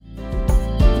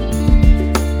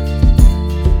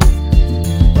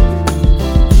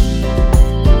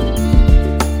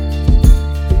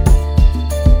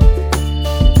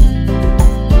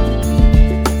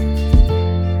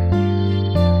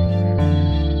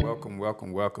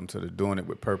welcome to the Doing It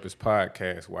with Purpose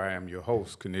podcast, where I am your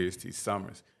host, Cornelius T.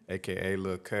 Summers, a.k.a.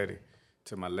 Lil Cuddy.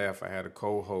 To my left, I had a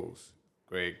co-host,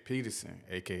 Greg Peterson,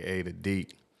 a.k.a. The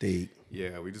Deep. Deep.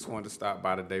 Yeah, we just wanted to stop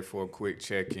by today for a quick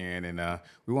check-in, and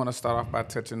we want to start off by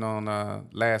touching on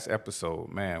last episode.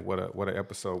 Man, what an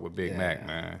episode with Big Mac,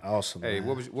 man. Awesome, Hey,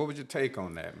 man. what was your take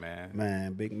on that, man?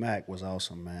 Man, Big Mac was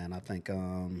awesome, man. I think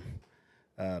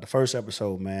the first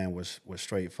episode, man, was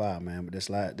straight fire, man. But this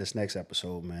next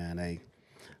episode, man,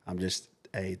 I'm just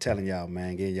telling y'all,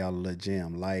 man, getting y'all a little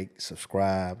gem. Like,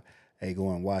 subscribe,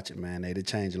 go and watch it, man. They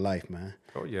change your life, man.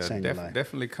 Oh yeah,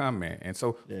 definitely comment. And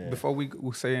so before we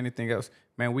say anything else,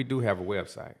 man, we do have a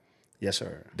website. Yes,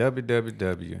 sir.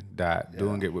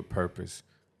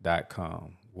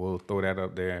 www.doingitwithpurpose.com. We'll throw that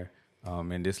up there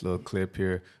in this little clip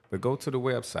here. But go to the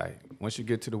website. Once you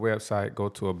get to the website, go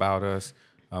to About Us.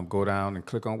 Go down and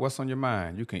click on What's on Your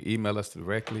Mind. You can email us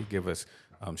directly, give us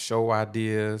show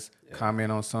ideas,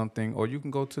 comment on something, or you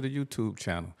can go to the YouTube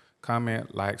channel.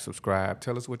 Comment, like, subscribe.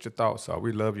 Tell us what your thoughts are.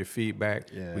 We love your feedback.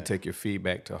 Yeah. We take your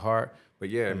feedback to heart.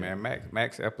 But man,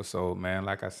 Mac's episode, man,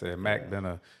 like I said, Mac been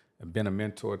a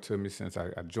mentor to me since I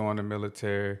joined the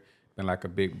military. Been like a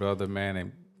big brother, man,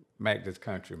 and Mac this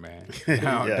country, man.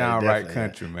 Downright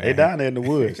country, man. They down there in the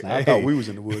woods. Now, I thought we was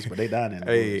in the woods, but they down there in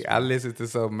the woods. I listened to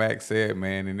something Mac said,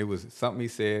 man, and it was something he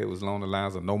said. It was along the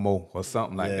lines of no more or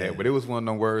something like that. But it was one of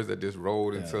them words that just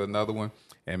rolled into another one.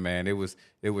 And, man, it was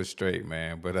straight,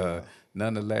 man. But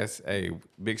nonetheless,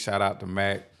 big shout out to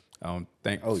Mac.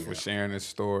 Thanks for sharing this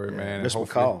story, man. This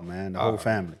McCall, man, the whole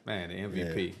family. Man, the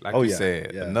MVP. Like you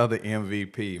said, another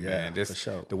MVP, man. For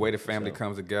sure. The way the family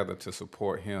comes together to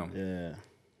support him. Yeah.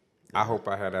 I hope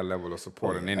I had that level of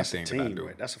support in anything that I do.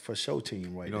 Right? That's a for sure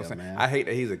team right you know there, what I'm saying? man. I hate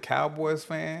that he's a Cowboys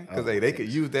fan because they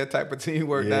could use that type of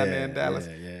teamwork down there in Dallas.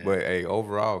 But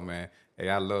overall, man,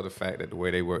 I love the fact that the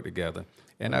way they work together.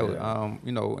 And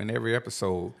in every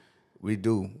episode we're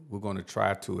going to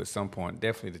try to at some point,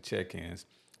 definitely the check-ins.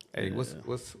 Hey,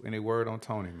 what's any word on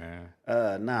Tony, man?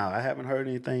 I haven't heard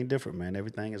anything different, man.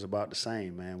 Everything is about the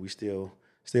same, man. We still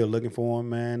looking for him,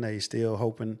 man. They still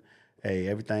hoping,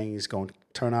 everything is going to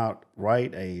turn out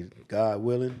right. God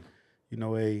willing,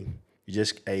 we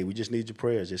just need your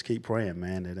prayers. Just keep praying,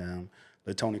 man.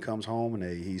 That Tony comes home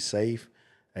and he's safe,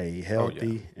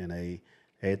 healthy, and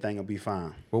everything will be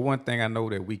fine. Well, one thing I know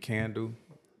that we can do.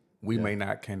 We may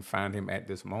not can find him at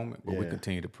this moment, but we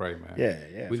continue to pray,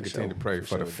 man. We continue to pray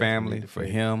for the family, for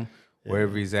him,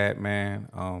 wherever he's at, man.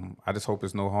 I just hope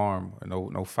it's no harm,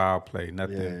 no foul play,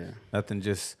 nothing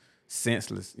just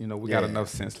senseless. We got enough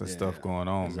senseless stuff going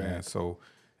on, man. So,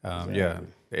 the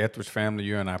Etheridge family,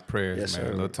 you're in our prayers,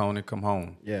 man. Little Tony, come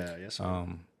home. Yes, sir.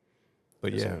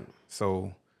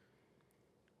 So.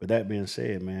 With that being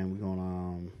said, man, we're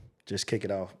gonna just kick it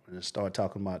off and start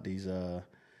talking about these.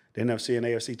 The NFC and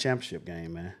AFC championship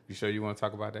game, man. You sure you want to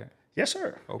talk about that? Yes,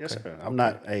 sir. Okay. Yes, sir. I'm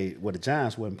not the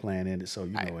Giants wasn't playing in it, so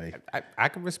I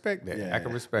can respect that. Yeah, I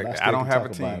can respect that. I I don't have a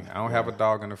talk team. about it. I don't have a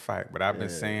dog in the fight. But I've been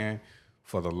saying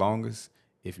for the longest,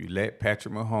 if you let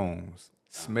Patrick Mahomes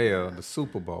smell the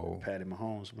Super Bowl, Patty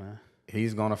Mahomes, man,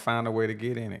 he's gonna find a way to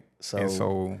get in it.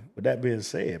 So with that being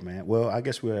said, man, well, I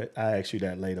guess I ask you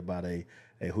that later about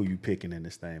who you picking in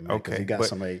this thing, man. Okay, you got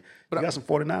some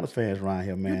 49ers fans around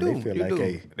here, man.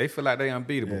 They feel like they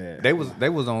unbeatable. Yeah. They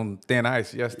was on thin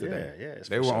ice yesterday. Yeah,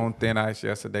 they were on thin ice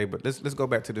yesterday. But let's go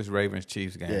back to this Ravens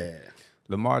Chiefs game. Yeah.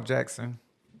 Lamar Jackson,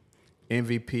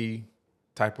 MVP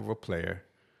type of a player.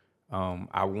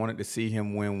 I wanted to see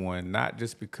him win one, not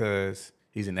just because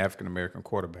he's an African American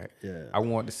quarterback. Yeah. I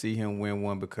wanted to see him win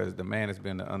one because the man has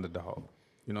been the underdog.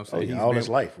 You know what I'm saying? All his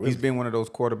life, really. He's been one of those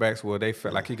quarterbacks where they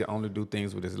felt like he could only do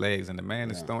things with his legs, and the man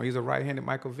is throwing. He's a right-handed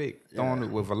Michael Vick, throwing it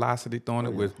with velocity, throwing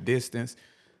it with distance.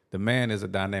 The man is a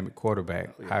dynamic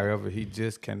quarterback. However, he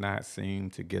just cannot seem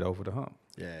to get over the hump.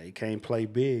 Yeah, he can't play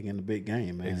big in the big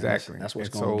game, man. Exactly. That's what's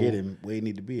going to get him where he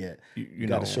need to be at. You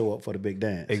got to show up for the big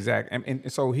dance. Exactly.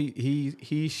 And so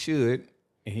he should,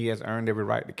 and he has earned every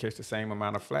right to catch the same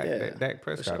amount of flack that Dak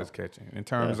Prescott is catching in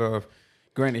terms of.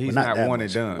 Granted, he's not one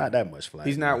and done. Not that much flack.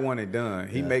 He's not one and done.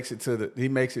 He makes it to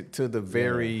the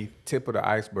very tip of the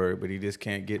iceberg, but he just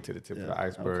can't get to the tip of the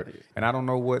iceberg. Okay. And I don't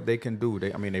know what they can do.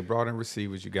 They brought in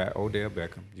receivers. You got Odell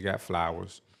Beckham. You got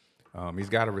Flowers. He's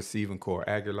got a receiving core,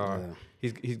 Aguilar.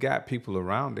 Yeah. He's got people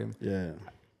around him. Yeah.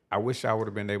 I wish I would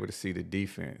have been able to see the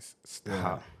defense stop.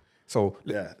 Yeah. So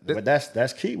but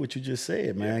that's key what you just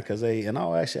said, man. Because in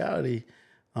all actuality.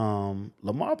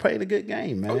 Lamar played a good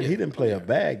game, man. He didn't play a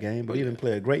bad game, but he didn't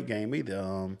play a great game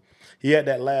either. He had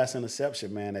that last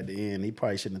interception, man, at the end. He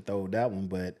probably shouldn't have thrown that one,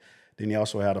 but then he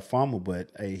also had a fumble. But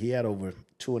he had over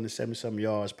 270-something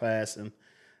yards passing.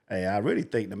 Hey, I really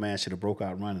think the man should have broke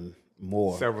out running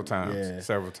more. Several times.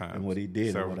 And what he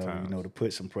did, or whatever, to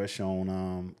put some pressure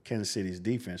on Kansas City's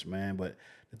defense, man. But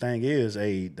the thing is,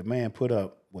 the man put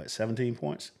up, 17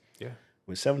 points? Yeah.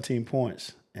 With 17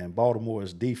 points and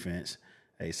Baltimore's defense,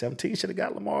 17 should have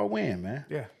got Lamar a win, man.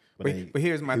 Yeah. But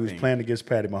here's my thing. He was playing against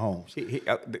Patty Mahomes.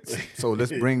 So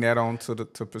let's bring that on to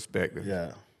perspective.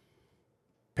 Yeah.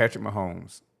 Patrick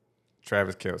Mahomes,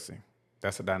 Travis Kelce.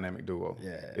 That's a dynamic duo.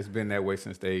 Yeah. It's been that way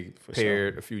since they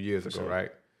paired a few years ago,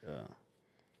 right? Yeah.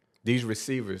 These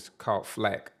receivers caught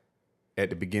flack at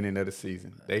the beginning of the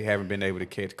season. They haven't been able to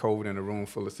catch COVID in a room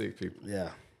full of 6 people. Yeah.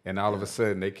 And all of a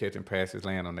sudden, they catching passes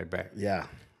laying on their back. Yeah.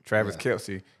 Travis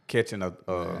Kelce catching a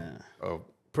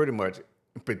pretty much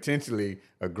potentially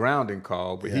a grounding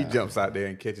call, but he jumps out there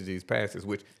and catches these passes,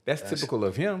 which that's typical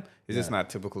of him. It's just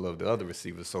not typical of the other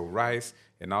receivers. So Rice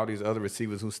and all these other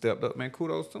receivers who stepped up, man,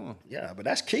 kudos to them. Yeah, but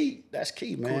that's key. That's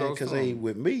key, man. Because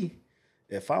with me,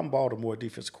 if I'm Baltimore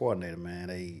defensive coordinator,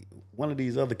 man, one of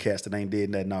these other cats that ain't did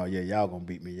nothing all year, y'all gonna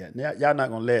beat me yet. Y'all not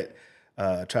gonna let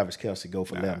Travis Kelce go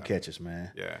for 11 catches,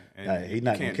 man. Yeah, he's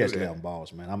not gonna catch 11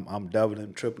 balls, man. I'm doubling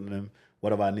him, tripling him,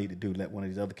 whatever I need to do. Let one of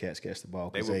these other cats catch the ball.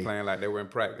 They were playing like they were in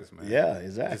practice, man. Yeah,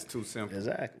 exactly. It's too simple.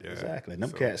 Exactly. And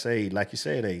them cats, like you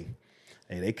said,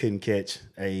 they couldn't catch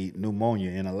a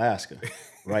pneumonia in Alaska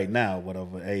right now,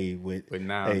 whatever. But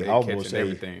now they catching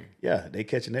everything. Yeah, they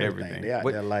catching everything. They out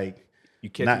there like. You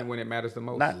catching it when it matters the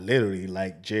most. Not literally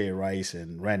like Jerry Rice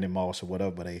and Randy Moss or whatever,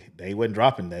 but they wasn't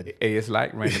dropping that. Hey, it's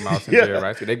like Randy Moss and Jerry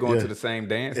Rice. They going to the same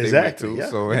dance they went to.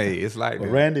 Yeah. So, hey, it's like that.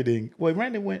 Randy didn't. Well,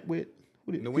 Randy went with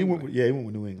New England. He went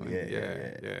with New England.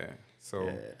 Yeah. So,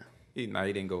 he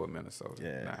didn't go with Minnesota.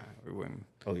 Yeah. Nah, we wouldn't.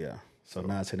 Oh, yeah. So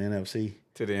now to the NFC.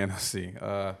 To the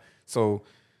NFC. So,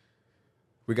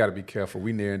 we got to be careful.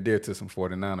 We near and dear to some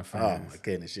 49er fans. Oh, my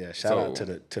goodness, yeah. Shout out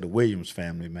to the Williams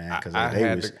family, man, because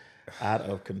they was out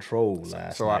of control last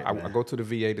night. So I go to the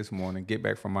VA this morning, get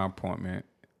back from my appointment,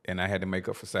 and I had to make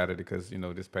up for Saturday because,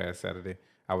 this past Saturday,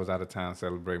 I was out of town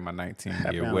celebrating my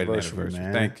 19-year wedding anniversary.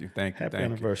 Man. Thank you. Happy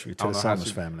anniversary to the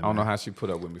Summers family, man. I don't know how she put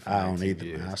up with me for 19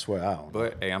 years. Man. I swear I don't.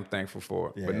 But, hey, I'm thankful for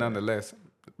it. Yeah. But nonetheless,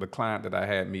 the client that I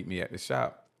had meet me at the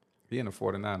shop, he in a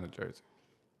 49er jersey.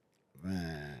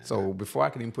 Man. So before I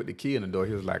could even put the key in the door,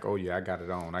 he was like, "Oh yeah, I got it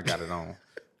on.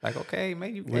 Like, okay,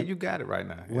 man, you got it right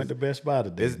now. Went to Best Buy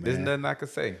today, man. There's nothing I could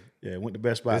say. Yeah, went to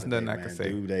Best Buy today, nothing I could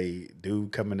say.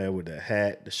 Dude coming there with the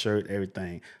hat, the shirt,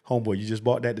 everything. Homeboy, you just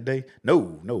bought that today?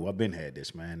 No, I've been had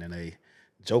this, man. And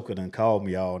Joker done called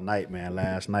me all night, man,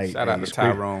 last night. Shout out to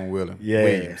Tyrone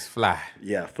Williams. Fly.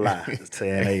 Yeah, Fly.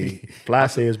 Saying, Fly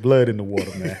says blood in the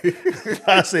water, man.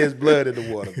 Fly says blood in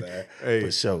the water, man. Hey,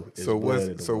 for sure.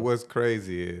 What's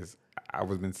crazy is I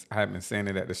have been saying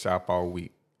it at the shop all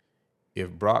week. If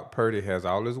Brock Purdy has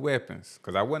all his weapons,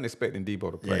 because I wasn't expecting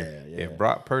Debo to play. Yeah. If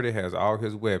Brock Purdy has all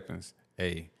his weapons,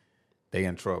 hey, they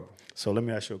in trouble. So let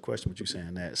me ask you a question with you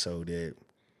saying that. So did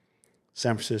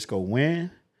San Francisco win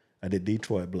or did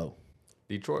Detroit blow?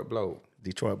 Detroit blowed.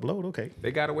 Okay.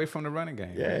 They got away from the running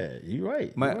game. Yeah, you're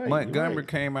right. Montgomery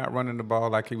came out running the ball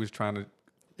like he was trying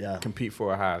to compete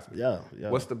for a Heisman. Yeah.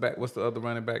 What's the other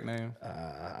running back name?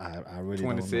 I really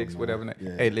 26, don't know, whatever.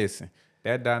 Yeah. Hey, listen.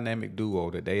 That dynamic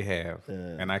duo that they have,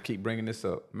 and I keep bringing this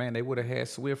up, man, they would have had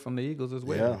Swift from the Eagles as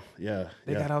well. Yeah.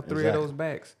 They got all three of those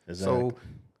backs. Exactly.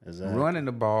 So running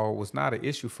the ball was not an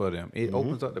issue for them. It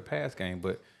opens up the pass game,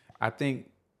 but I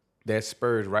think that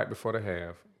Spurs right before the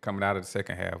half, coming out of the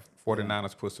second half,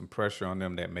 49ers put some pressure on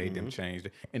them that made them change.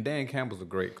 And Dan Campbell's a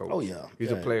great coach. Oh, yeah.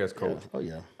 He's a player's coach. Oh,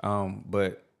 yeah.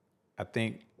 But I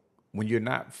think when you're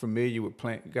not familiar with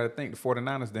playing, you got to think the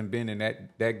 49ers done been in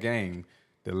that game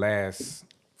the last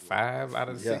 5 out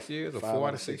of the 6 years or 4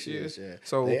 out of 6 years. Yeah.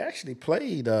 So they actually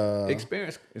played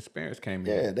experience came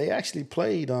in. Yeah, they actually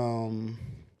played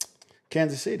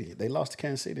Kansas City. They lost to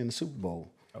Kansas City in the Super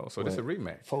Bowl. Oh, so this is a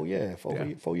rematch.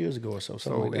 4 years ago or so.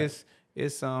 So like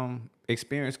it's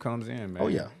experience comes in, man. Oh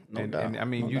yeah, no doubt. And I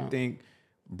mean, you think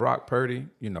Brock Purdy,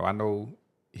 I know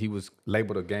he was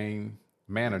labeled a game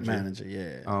manager.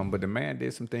 Yeah. But the man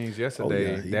did some things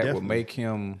yesterday that would make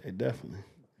him definitely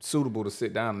suitable to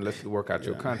sit down and let's work out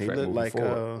your contract. He looked like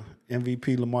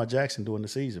MVP Lamar Jackson during the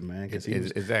season, man. Because he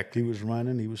was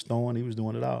running, he was throwing, he was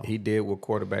doing it all. He did what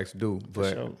quarterbacks do,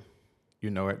 but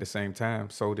sure. At the same time,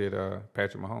 so did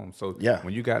Patrick Mahomes. So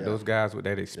when you got those guys with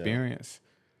that experience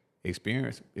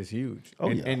is huge.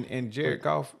 And Jared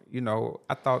Goff,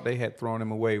 I thought they had thrown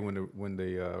him away when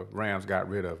the Rams got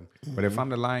rid of him. But if I'm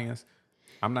the Lions,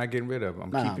 I'm not getting rid of him.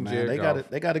 I'm keeping Jared Goff.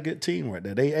 They got a good team right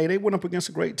there. They went up against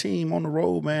a great team on the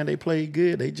road, man. They played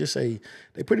good.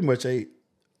 They pretty much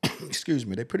excuse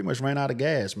me, they pretty much ran out of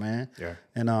gas, man. Yeah.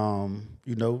 And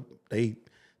you know, they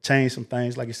changed some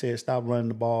things, like you said, stop running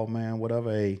the ball, man.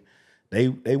 Whatever.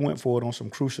 They went for it on some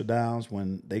crucial downs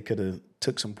when they could have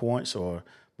took some points,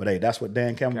 but hey, that's what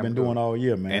Dan Campbell been doing all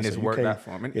year, man. And so it's you worked can't- out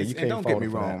for him. And, yeah, you and can't don't fault get me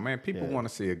him for wrong, that. man. People want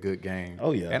to see a good game.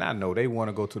 Oh, yeah. And I know they want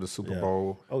to go to the Super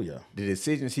Bowl. Oh, yeah. The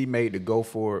decisions he made to go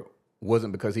for it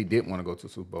wasn't because he didn't want to go to the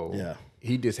Super Bowl. Yeah.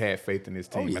 He just had faith in his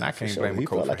team, yeah, and I for can't sure. blame a He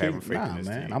coach felt for like he- having faith nah, in his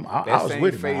man. team. I That was same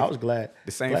with him, man. faith- I was glad.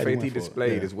 The same glad faith he went for it.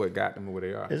 displayed Yeah. is what got them where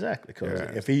they are. Exactly, because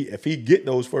Yeah. if he get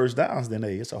those first downs, then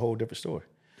hey, it's a whole different story.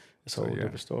 It's a whole yeah.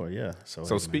 different story, yeah. So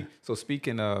hey, man.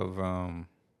 speaking of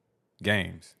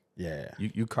games, Yeah.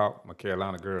 you caught my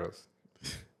Carolina girls.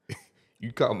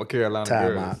 You caught my Carolina Time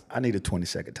girls. out. I need a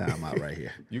 20-second timeout right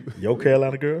here. You- Your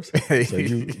Carolina girls? So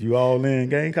you all in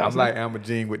Gamecocks? I'm like Amber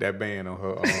Jean with that band on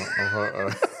her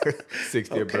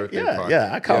 60th birthday yeah, party.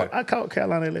 yeah. I caught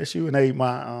Carolina LSU, and hey,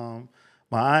 my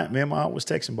aunt, me and my aunt was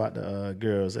texting about the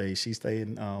girls. Hey, she stayed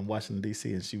in Washington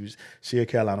D.C. and she a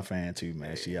Carolina fan too,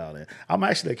 man. She out there. I'm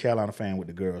actually a Carolina fan with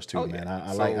the girls too, Oh, man.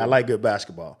 yeah. I like good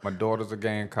basketball. My daughter's a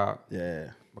Gamecock. Yeah,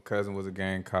 My cousin was a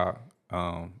Gamecock.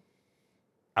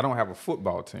 I don't have a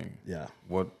football team. yeah.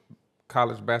 What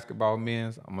college basketball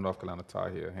men's, I'm a North Carolina Tar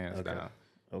Heel, hands down.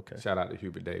 Okay. Shout out to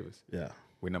Hubert Davis. Yeah,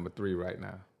 We're number 3 right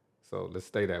now. So let's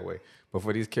stay that way. But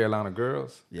for these Carolina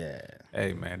girls, yeah.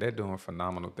 hey, man, they're doing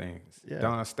phenomenal things. Yeah.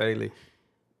 Dawn Staley,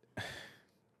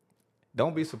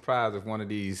 don't be surprised if one of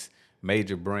these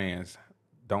major brands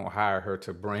don't hire her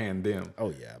to brand them.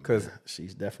 Oh yeah, 'Cause man.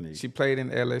 She's definitely. She played in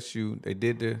LSU. They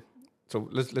did so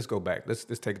let's go back. Let's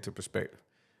take it to perspective.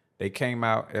 They came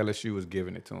out, LSU was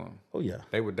giving it to them. oh yeah.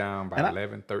 They were down by And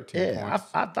 11, 13 Yeah, points.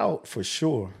 I thought for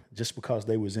sure just because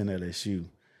they was in LSU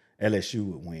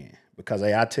would win. Because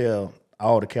hey, I tell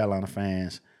all the Carolina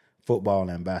fans, football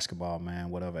and basketball,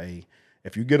 man, whatever. Hey,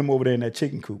 if you get them over there in that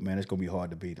chicken coop, man, it's gonna be hard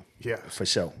to beat them. Yeah. for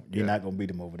sure. You're not gonna beat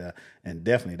them over there, and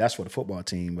definitely that's for the football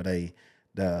team. But hey,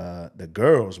 the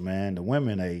girls, man, the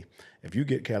women, hey, if you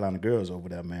get Carolina girls over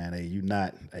there, man,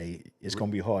 hey, it's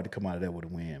gonna be hard to come out of there with a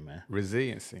win, man.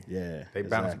 Resiliency. Yeah, They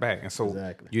bounced exactly. back. And so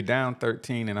Exactly. you're down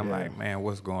 13, and I'm like, man,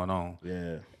 what's going on?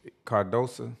 Yeah,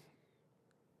 Cardosa,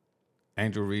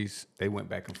 Angel Reese, they went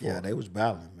back and forth. yeah, they was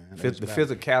battling, man. They was The battling.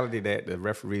 physicality that the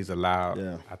referees allowed,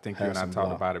 Yeah. I think you and I Had some talked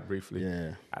block. about it briefly.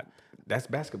 Yeah. That's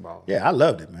basketball. Yeah, I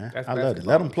loved it, man. That's I loved it.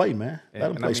 basketball. Let them play, man. Let them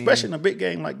and play, I especially mean- in a big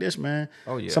game like this, man.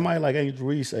 Oh, yeah. Somebody like Angel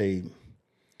Reese,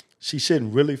 she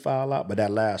shouldn't really foul out, but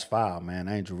that last foul, man,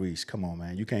 Angel Reese, come on,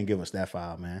 man, you can't give us that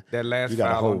foul, man. That last You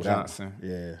gotta foul on hold that one. Johnson.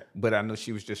 Yeah, But I know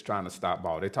she was just trying to stop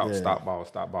ball. They talk stop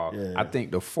ball. Yeah. I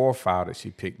think the fourth foul that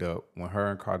she picked up when her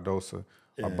and Cardosa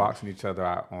are boxing each other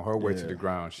out on her way to the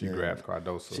ground, she grabs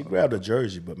Cardosa. she grabbed a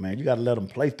jersey, but man, you got to let them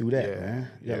play through that,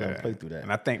 man. You got to let Yeah. them play through that.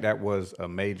 And I think that was a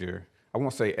major, I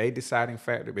won't say a deciding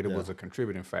factor, but it was a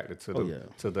contributing factor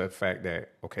to the fact that,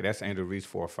 okay, that's Angel Reese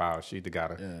for a foul. She either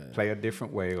got to play a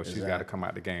different way or she's got to come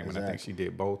out the game. And I think she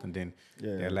did both. And then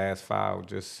that last foul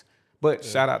just, but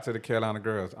shout out to the Carolina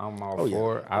girls. I'm all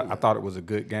for it. I thought it was a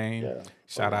good game. Yeah.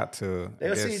 Shout out to, I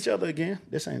They'll see guess, each other again.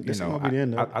 This ain't you know, gonna be the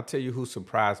end of it. I'll tell you who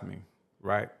surprised me,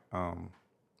 right?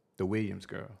 The Williams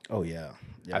girl. Oh yeah,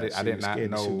 I did she not was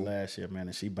scared to shoot know- last year, man,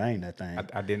 and she banged that thing.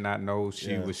 I did not know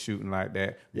she was shooting like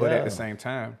that. But at the same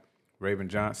time, Raven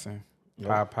Johnson,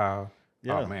 Pow,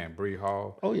 oh man, Bree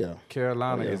Hall. oh yeah.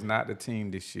 Carolina is not the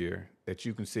team this year that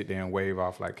you can sit there and wave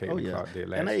off like Caitlin Clark did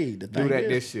last And year. hey, the Do thing that is,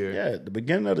 this year. Yeah, the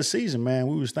beginning of the season, man,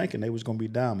 we was thinking they was gonna be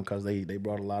down because they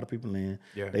brought a lot of people in.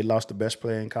 Yeah. They lost the best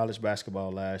player in college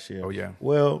basketball last year. Oh, yeah.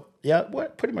 Well, yeah,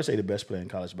 pretty much they the best player in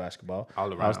college basketball. All I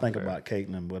was around thinking player. about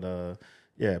Caitlin, but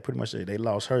yeah, pretty much they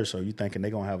lost her. So you thinking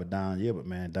they gonna have a down year, but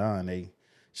man, Dawn,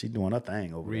 she doing her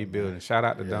thing over there, man. Rebuilding. Shout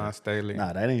out to Don Staley.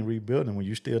 Nah, that ain't rebuilding when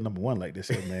you still number one like this,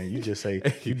 here, man. You just say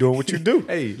you doing what you do.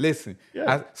 Hey, listen.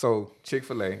 Yeah. So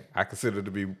Chick-fil-A, I consider to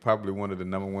be probably one of the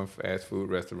number one fast food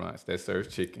restaurants that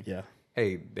serves chicken. Yeah.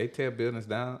 Hey, they tear buildings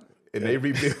down and they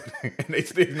rebuild and they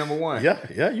stay number one.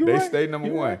 Yeah, you They right. stay number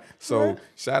You one. right. So right.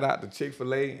 shout out to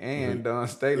Chick-fil-A and Don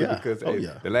Staley Yeah. because Oh, hey,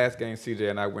 yeah. the last game CJ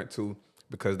and I went to,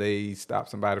 because they stopped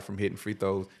somebody from hitting free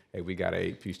throws, hey, we got an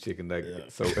 8-piece chicken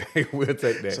nugget. So hey, we'll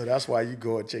take that. So that's why you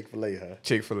go at Chick-fil-A, huh?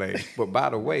 Chick-fil-A. But by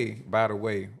the way,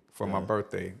 for my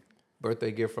birthday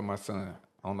gift from my son.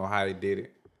 I don't know how he did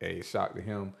it. Hey, it shocked to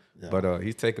him. But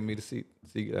he's taking me to see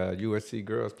USC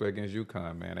girls play against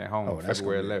UConn, man, at home, Oh, that's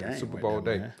February gonna be a 11th, game Super right Bowl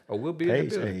there, day. man. Oh, we'll be in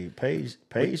the building.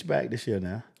 Paige back this year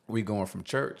now. We going from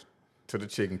church to the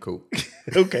chicken coop.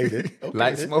 Okay then. Okay,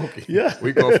 Like then. Smokey. Yeah.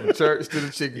 We go from church to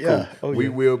the chicken Yeah. coop. Oh, we yeah.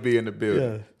 will be in the building.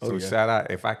 Yeah. Oh, So yeah. shout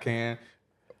out, if I can,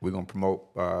 we're going to promote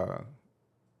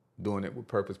Doing It with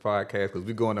Purpose podcast because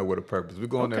we're going there with a purpose. We're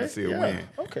going there to see a win.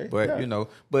 Okay. But yeah. you know,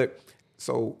 but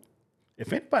so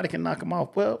if anybody can knock them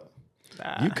off, well,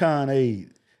 UConn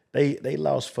they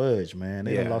lost Fudge, man.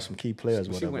 They done lost some key players.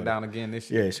 She went down again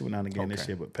this year. Yeah, she went down again this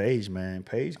year. But Paige, man,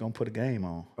 Paige gonna put a game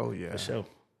on. Oh yeah, for sure.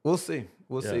 We'll see.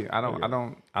 We'll see. I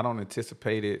don't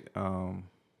anticipate it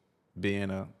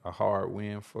being a hard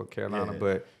win for Carolina,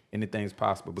 but anything's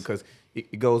possible because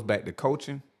it goes back to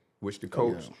coaching, which the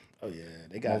coach. Oh yeah,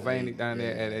 they got Mulvaney down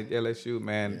there at LSU,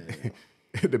 man.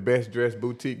 The best dressed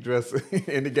boutique dresser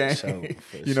in the game.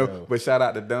 For sure. But shout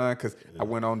out to Don because I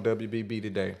went on WBB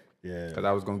today. Yeah. Because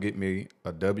I was going to get me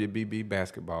a WBB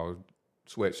basketball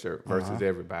sweatshirt versus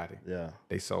everybody. Yeah.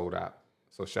 They sold out.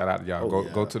 So shout out to y'all.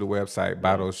 Go to the website,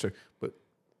 buy those shirts. But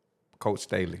Coach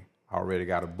Staley already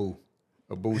got a boo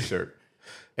shirt.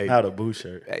 Hey, not a boo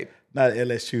shirt. Hey, not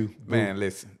LSU. Boo. Man,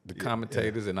 listen, the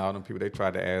commentators and all them people, they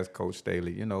tried to ask Coach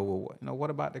Staley, what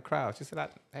about the crowd? She said,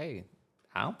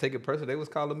 I don't take it personally. They was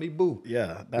calling me boo.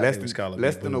 Yeah, less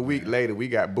than a week later, we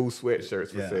got boo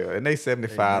sweatshirts for sale, and they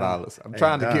 $75. I'm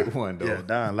trying to get one though. Yeah,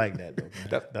 Don like that though.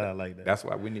 Man. Don like that. That's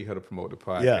why we need her to promote the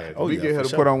podcast. Yeah, we get her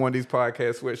to put on one of these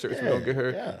podcast sweatshirts. We gonna get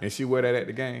her, and she wear that at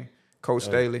the game. Coach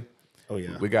Staley. Oh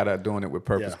yeah, we got her Doing It with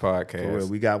Purpose podcast. For real,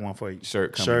 we got one for you.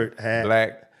 Shirt, hat,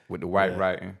 black with the white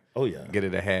writing. Oh yeah, get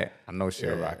it a hat. I know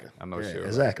she'll rock it. I know she'll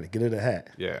exactly. Get it a hat.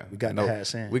 Yeah, we got the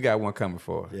hats in. We got one coming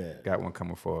for her. Yeah, got one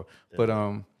coming for her. But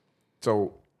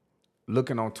so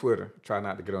looking on Twitter, try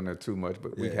not to get on there too much,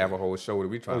 but we have a whole show that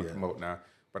we try to promote now.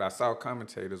 But I saw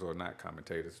commentators, or not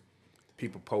commentators,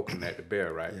 people poking at the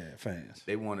bear, right? Yeah, fans.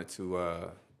 They wanted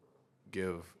to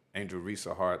give Angel Reese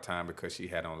a hard time because she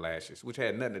had on lashes, which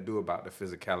had nothing to do about the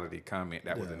physicality comment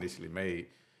that was initially made.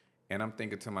 And I'm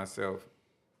thinking to myself,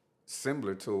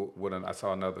 similar to what I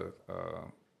saw another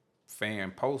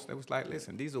fan post, it was like,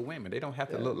 listen, these are women. They don't have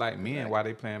to look like men while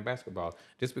they playing basketball.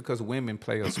 Just because women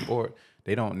play a sport,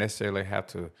 they don't necessarily have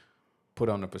to put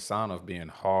on the persona of being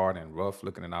hard and rough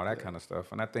looking and all that kind of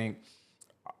stuff. And I think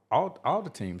all the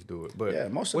teams do it.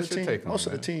 But most of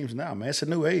the teams now, man, it's a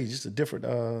new age. It's a different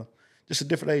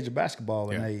age of basketball.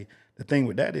 And the thing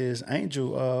with that is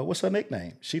Angel, what's her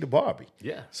nickname? She the Barbie.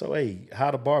 Yeah. So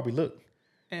how the Barbie look?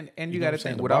 And you got to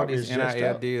think, with all these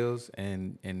NIL deals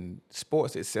and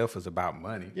sports itself is about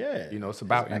money. Yeah. It's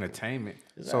about entertainment.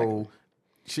 Exactly. So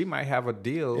she might have a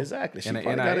deal. Exactly. She and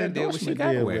probably got an endorsement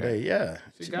deal with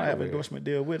she might have an endorsement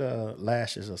deal with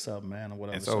lashes or something, man, or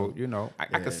whatever. And so,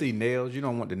 I could see nails. You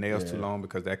don't want the nails too long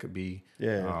because that could be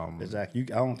exactly.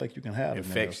 I don't think you can have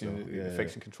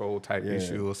infection control type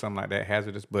issue or something like that,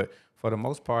 hazardous. But for the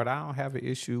most part, I don't have an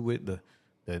issue with the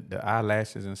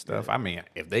eyelashes and stuff. I mean,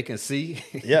 if they can see,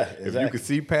 if you can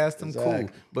see past them, cool.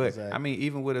 But I mean,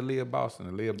 even with Aaliyah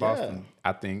Boston,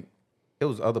 I think it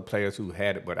was other players who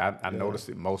had it, but I noticed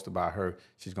it most about her.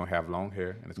 She's gonna have long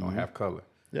hair and it's gonna have color.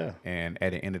 Yeah. And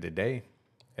at the end of the day,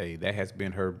 hey, that has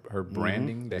been her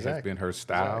branding. That has been her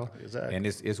style. Exactly. And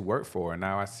it's worked for her.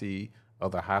 Now I see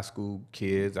other high school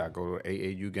kids. I go to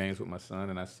AAU games with my son,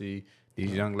 and I see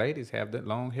these young ladies have that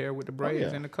long hair with the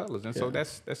braids and the colors, and so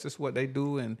that's just what they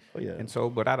do. And and so,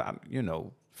 but I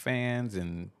fans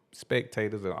and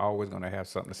spectators are always going to have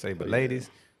something to say. But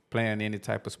ladies playing any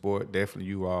type of sport, definitely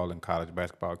you all in college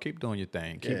basketball, keep doing your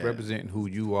thing, keep representing who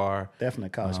you are. Definitely a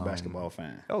college basketball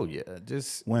fan. Oh yeah,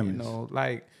 just women,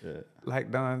 like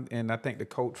Don, and I think the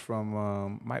coach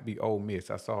from might be Ole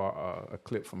Miss. I saw a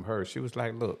clip from her. She was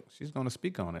like, "Look, she's going to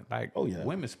speak on it. Like,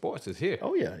 women's sports is here.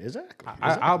 Oh yeah, exactly.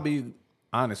 I'll be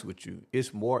honest with you,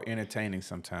 it's more entertaining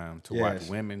sometimes to watch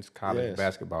women's college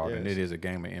basketball than it is a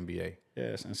game of NBA.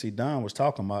 Yes, and see, Don was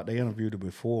talking about, they interviewed her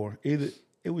before,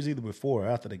 it was either before or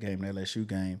after the game, the LSU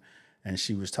game, and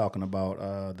she was talking about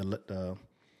the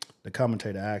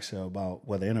commentator asked her about,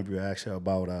 the interviewer asked her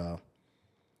about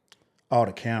all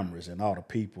the cameras and all the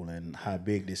people and how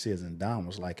big this is, and Don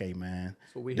was like, "Hey man,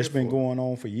 this been going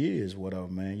on for years, whatever,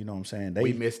 man. You know what I'm saying?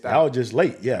 We missed out. Y'all just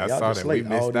late, y'all just late.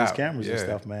 All these out. cameras and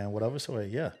stuff, man, whatever. So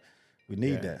we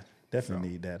need that. Definitely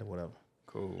need that or whatever.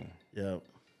 Cool. Yeah.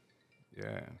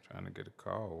 Yeah, I'm trying to get a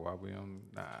call while we on.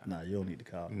 Nah, you don't need to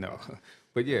call. No,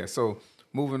 but yeah. So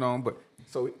moving on, but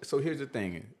so here's the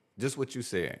thing. Just what you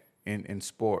said in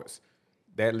sports.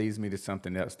 That leads me to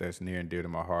something else that's near and dear to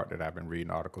my heart that I've been reading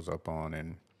articles up on,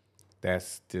 and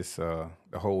that's this the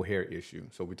whole hair issue.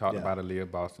 So we talked about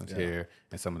Aaliyah Boston's hair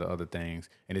and some of the other things,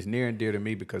 and it's near and dear to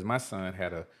me because my son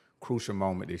had a crucial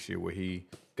moment this year where he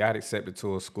got accepted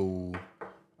to a school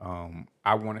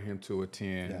I wanted him to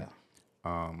attend,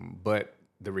 but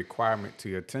the requirement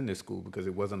to attend this school, because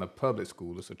it wasn't a public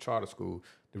school, it's a charter school,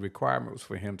 the requirement was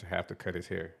for him to have to cut his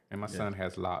hair, and my son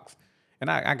has locks. And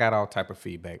I got all type of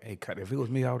feedback. Hey, cut. If it was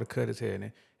me, I would have cut his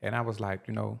hair. And I was like,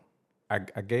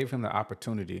 I gave him the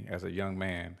opportunity as a young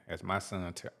man, as my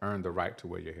son, to earn the right to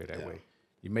wear your hair that way.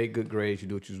 You make good grades, you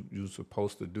do what you're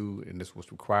supposed to do, and this is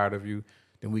what's required of you.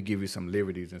 Then we give you some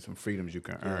liberties and some freedoms you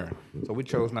can earn. So we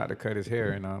chose not to cut his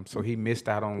hair, and so he missed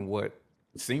out on what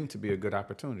seemed to be a good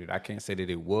opportunity. I can't say that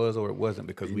it was or it wasn't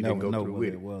because we didn't go through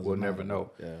with it. We'll never know.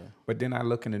 Yeah. But then I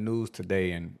look in the news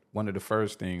today, and one of the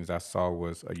first things I saw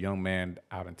was a young man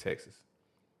out in Texas.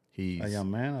 A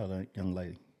young man or a young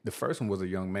lady? The first one was a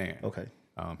young man. Okay.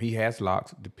 He has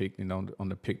locks depicted on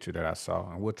the picture that I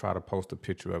saw, and we'll try to post a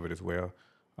picture of it as well.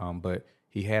 But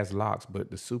he has locks,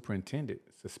 but the superintendent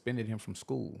suspended him from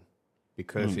school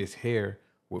because his hair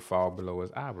would fall below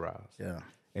his eyebrows. Yeah.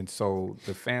 And so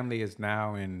the family is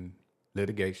now in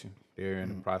litigation. They're in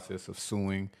the process of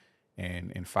suing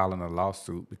and filing a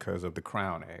lawsuit because of the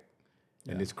Crown Act.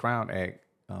 And this Crown Act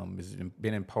has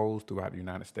been imposed throughout the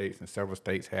United States, and several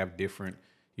states have different,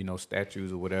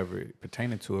 statutes or whatever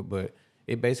pertaining to it. But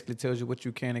it basically tells you what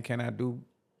you can and cannot do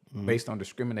based on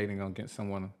discriminating against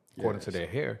someone according to their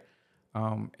hair.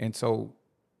 And so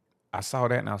I saw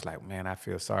that and I was like, man, I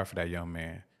feel sorry for that young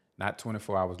man. Not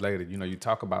 24 hours later, you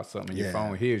talk about something, your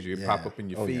phone hears you, it pop up in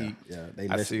your feed. Yeah, they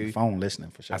listen, phone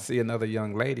listening for sure. I see another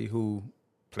young lady who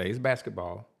plays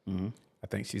basketball. I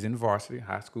think she's in varsity,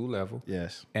 high school level.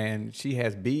 Yes. And she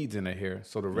has beads in her hair.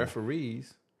 So the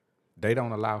referees, they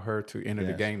don't allow her to enter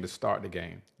the game to start the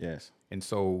game. Yes. And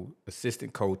so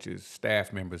assistant coaches,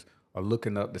 staff members are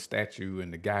looking up the statute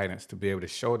and the guidance to be able to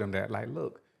show them that, like,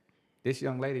 look, this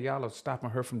young lady, y'all are stopping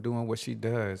her from doing what she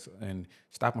does and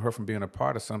stopping her from being a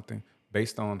part of something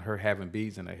based on her having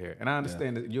beads in her hair. And I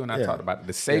understand that you and I talked about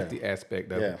the safety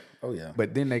aspect of it. Oh, yeah.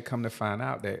 But then they come to find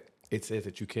out that it says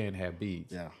that you can have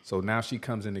beads. Yeah. So now she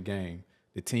comes in the game.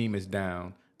 The team is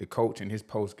down. The coach in his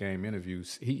post-game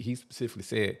interviews, he specifically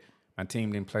said, my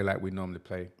team didn't play like we normally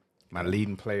play. My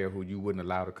leading player, who you wouldn't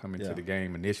allow to come into the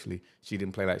game initially, she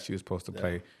didn't play like she was supposed to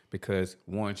play because,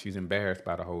 one, she's embarrassed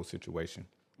by the whole situation.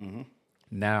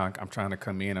 Now I'm trying to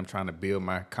come in. I'm trying to build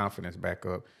my confidence back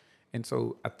up. And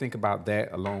so I think about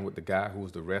that along with the guy who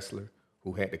was the wrestler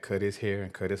who had to cut his hair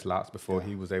and cut his locks before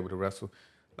he was able to wrestle.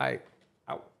 Like,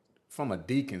 from a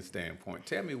Deacon standpoint,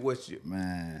 tell me what's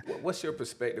your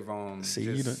perspective on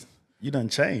you done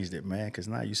changed it, man, because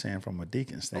now you're saying from a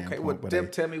Deacon standpoint. Okay, well,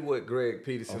 tell me what Greg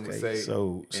Peterson would say.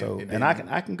 And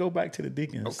I can go back to the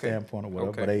Deacon standpoint or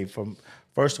whatever. But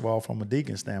first of all, from a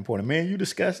Deacon standpoint, and man, you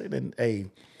discussed it,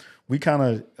 and we kind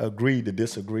of agreed to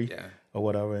disagree or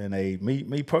whatever. And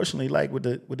me personally, like with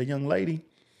the young lady,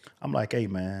 I'm like, hey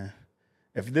man,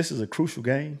 if this is a crucial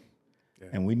game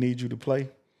and we need you to play,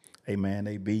 hey man,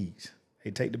 they bees. They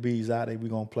take the bees out, we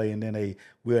gonna play, and then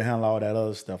we'll handle all that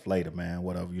other stuff later, man.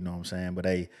 Whatever, you know what I'm saying. But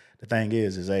the thing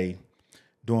is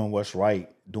doing what's right,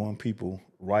 doing people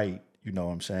right, you know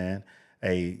what I'm saying.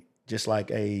 Just like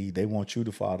they want you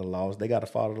to follow the laws, they got to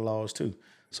follow the laws too.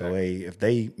 So if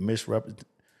they misrepresented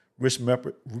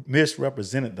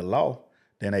the law,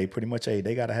 then pretty much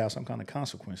they got to have some kind of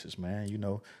consequences, man.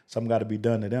 Something got to be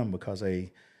done to them because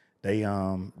they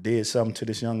did something to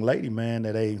this young lady, man,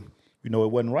 that it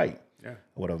wasn't right. Yeah.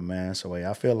 Whatever, man. So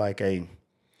I feel like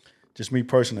just me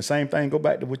personally, the same thing, go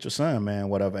back to with your son, man,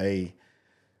 whatever.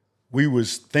 We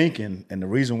was thinking, and the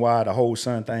reason why the whole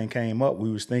son thing came up,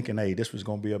 we was thinking, this was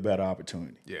gonna be a better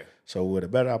opportunity. Yeah. So with a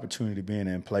better opportunity being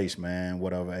in place, man,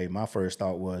 whatever, my first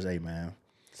thought was, man,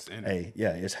 it's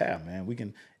hair,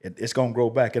 man. It's gonna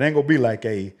grow back. It ain't gonna be like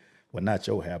well, not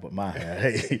your hair, but my hair.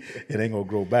 It ain't gonna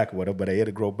grow back or whatever, but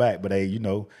it'll grow back. But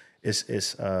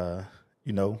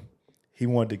he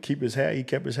wanted to keep his hair. He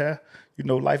kept his hair.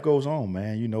 Life goes on,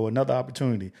 man. Another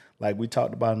opportunity, like we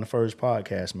talked about in the first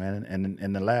podcast, man, and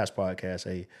in the last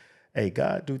podcast.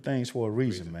 God do things for a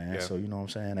reason, man. Yeah. So you know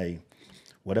what I'm saying.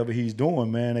 Whatever he's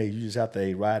doing, man. You just have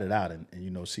to ride it out and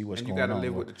see what's going on. You got to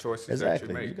live with the choices that you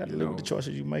make. You got to live with the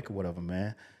choices you make or whatever,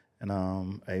 man.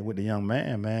 And with the young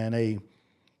man,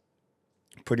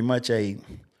 pretty much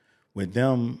with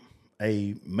them,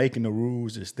 making the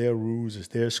rules. It's their rules. It's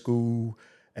their school.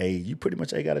 You pretty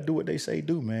much got to do what they say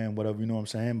do, man, whatever, you know what I'm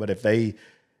saying? But if they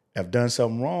have done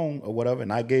something wrong or whatever,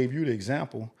 and I gave you the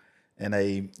example, and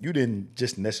you didn't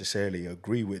just necessarily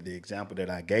agree with the example that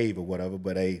I gave or whatever,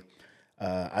 but I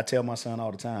tell my son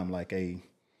all the time, like,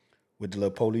 with the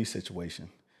little police situation,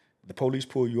 the police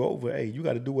pull you over, you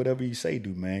got to do whatever you say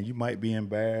do, man. You might be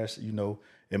embarrassed,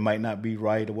 it might not be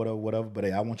right or whatever, but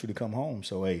I want you to come home.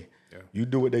 So, you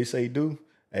do what they say do.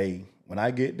 When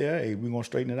I get there, we're going to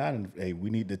straighten it out. And, we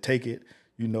need to take it,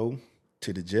 to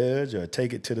the judge or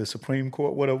take it to the Supreme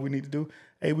Court, whatever we need to do.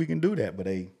 We can do that. But,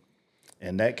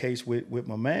 in that case with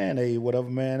my man, whatever,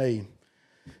 man,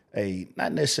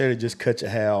 not necessarily just cut your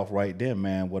hair off right then,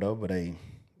 man, whatever, but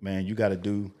man, you got to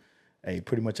do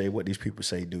pretty much what these people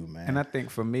say do, man. And I think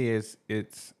for me,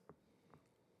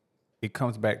 it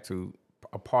comes back to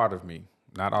a part of me,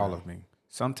 not all of me.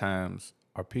 Sometimes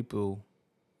are people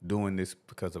doing this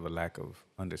because of a lack of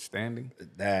understanding?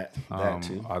 That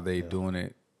too. Are they doing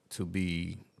it to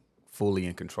be fully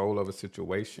in control of a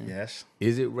situation? Yes.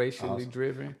 Is it racially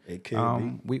driven? It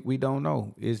could be. We don't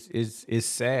know. It's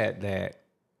sad that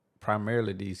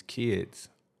primarily these kids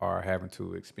are having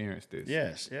to experience this.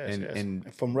 Yes. And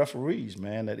And from referees,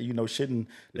 man, that shouldn't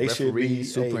the they should be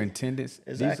referees, superintendents.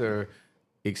 Exactly.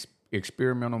 These are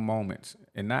experimental moments,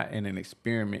 and not in an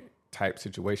experiment type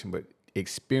situation, but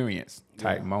experience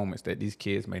type moments that these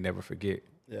kids may never forget.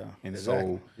 Yeah, And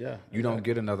exactly. so you don't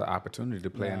get another opportunity to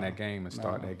play in that game and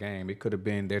start that game. It could have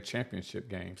been their championship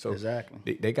game. So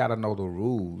Exactly. they got to know the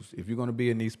rules. If you're going to be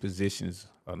in these positions,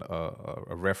 a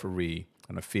referee,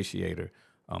 an officiator,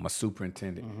 a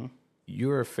superintendent,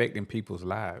 you're affecting people's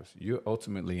lives. You're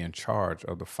ultimately in charge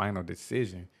of the final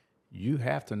decision. You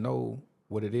have to know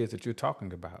what it is that you're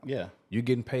talking about. Yeah. You're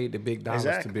getting paid the big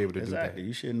dollars to be able to do that.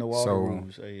 You should know all the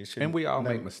rules. And we all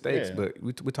make mistakes, yeah. but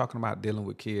we're talking about dealing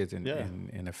with kids and, Yeah.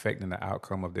 and affecting the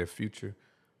outcome of their future.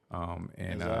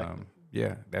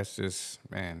 That's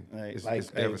just, man, it's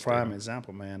devastating. Prime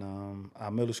example, man.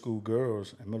 Our middle school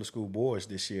girls and middle school boys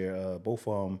this year, both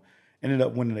of them ended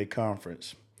up winning their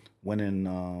conference,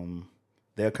 winning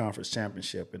their conference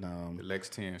championship. And The Lex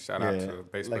 10, shout out to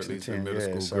basically Lexington, middle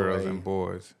school so girls and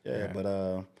boys.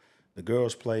 But the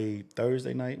girls played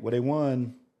Thursday night. Well, they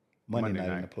won Monday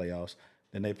night in the playoffs.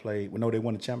 Then they played. Well, no, they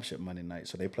won the championship Monday night.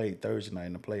 So they played Thursday night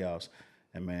in the playoffs.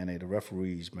 And man, the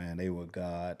referees, man, they were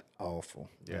god awful.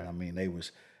 Yeah. And I mean,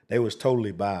 they was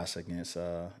totally biased against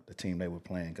the team they were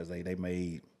playing because they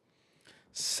made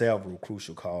several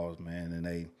crucial calls, man.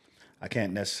 And I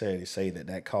can't necessarily say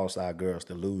that cost our girls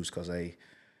to lose because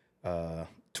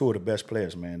two of the best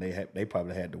players, man, they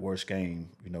probably had the worst game,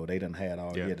 they done had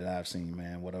all year that I've seen,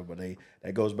 man, whatever. But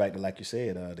that goes back to, like you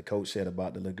said, the coach said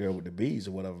about the little girl with the beads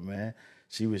or whatever, man.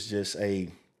 She was just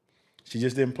she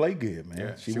just didn't play good, man.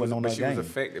 Yeah. She wasn't on that game. She was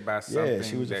affected by something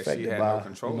she was that affected she had by, no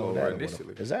control over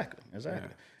initially. Exactly. Yeah.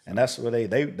 And that's what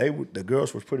the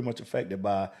girls was pretty much affected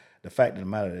by the fact of the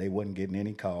matter that they wasn't getting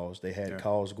any calls. They had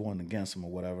calls going against them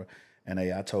or whatever. And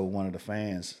I told one of the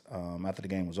fans after the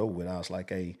game was over with, I was like,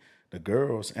 hey, the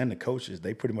girls and the coaches,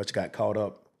 they pretty much got caught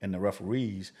up in the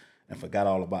referees and forgot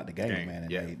all about the game,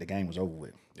 man. And the game was over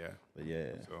with. Yeah. But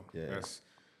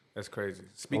That's crazy.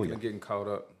 Speaking of getting caught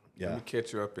up, let me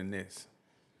catch you up in this.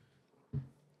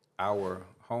 Our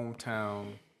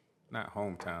hometown, not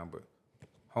hometown, but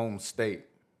home state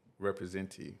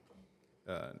representative,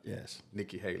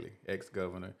 Nikki Haley,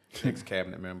 ex-governor,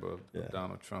 ex-cabinet member of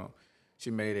Donald Trump, she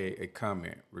made a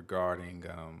comment regarding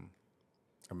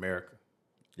America.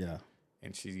 Yeah.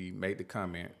 And she made the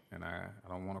comment, and I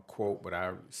don't want to quote, but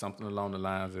something along the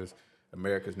lines is,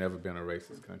 America's never been a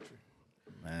racist country.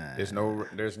 Man.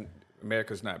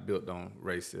 America's not built on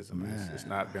racism. It's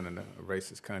not been a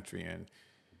racist country, and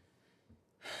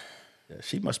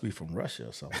she must be from Russia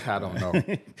or something. I don't know.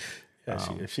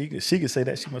 If she could say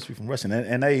that, she must be from Russia.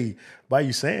 And by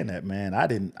you saying that, man, I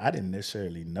didn't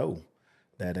necessarily know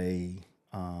that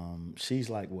she's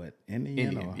like what,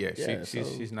 Indian?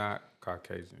 She's not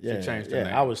Caucasian. Yeah, she changed her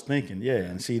name. I was thinking,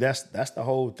 and see, that's the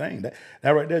whole thing.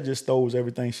 That right there just throws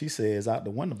everything she says out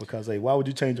the window because why would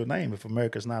you change your name if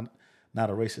America's not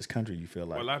a racist country? You feel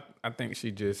like? Well, I think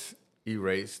she just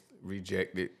erased,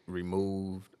 rejected,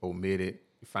 removed, omitted,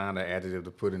 found an adjective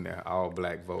to put in there. All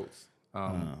black votes.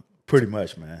 Pretty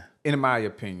much, man. In my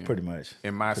opinion, pretty much.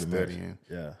 In my studying,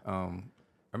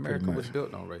 America was much.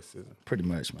 built on racism. Pretty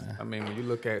much, man. I mean, when you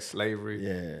look at slavery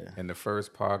and the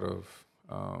first part of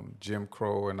Jim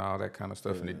Crow and all that kind of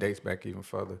stuff, and it dates back even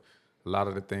further, a lot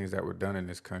of the things that were done in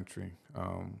this country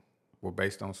were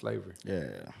based on slavery.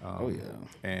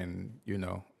 And,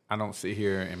 I don't sit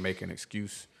here and make an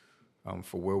excuse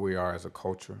for where we are as a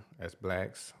culture, as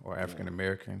blacks or African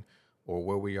American, or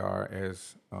where we are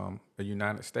as the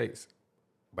United States.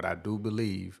 But I do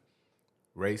believe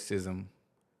racism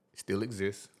still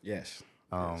exists. Yes.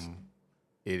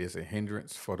 It is a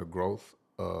hindrance for the growth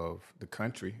of the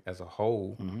country as a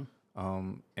whole.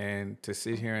 And to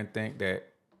sit here and think that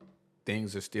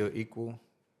things are still equal,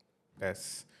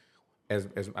 that's, as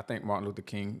I think Martin Luther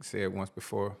King said once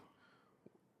before,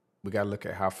 we got to look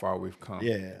at how far we've come.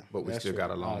 Yeah. But we still got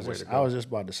a long way to go. I was just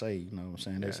about to say, you know what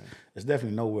I'm saying? It's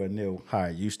definitely nowhere near how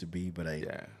it used to be, but you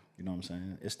know what I'm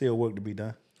saying? It's still work to be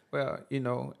done. Well,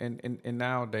 and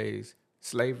nowadays,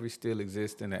 slavery still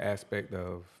exists in the aspect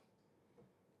of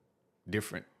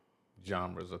different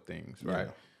genres of things, right?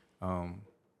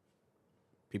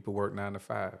 People work 9 to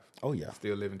 5. Oh yeah.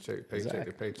 Still living paycheck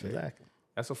to paycheck. Exactly.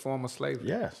 That's a form of slavery.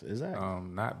 Yes, exactly.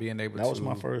 Not being able That to. was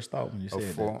my first thought when you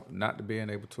said that. Not being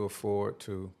able to afford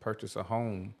to purchase a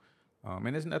home. And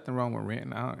there's nothing wrong with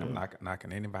renting. I'm not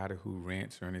knocking anybody who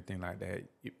rents or anything like that.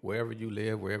 Wherever you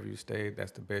live, wherever you stay,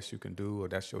 that's the best you can do, or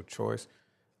that's your choice.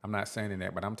 I'm not saying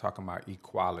that, but I'm talking about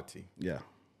equality. Yeah.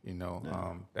 You know,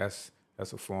 that's a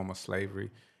form of slavery,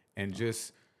 and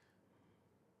just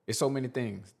it's so many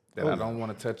things that I don't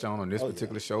want to touch on this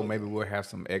particular show. Maybe we'll have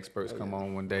some experts come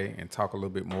on one day and talk a little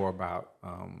bit more about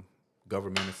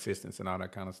government assistance and all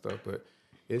that kind of stuff. But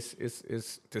it's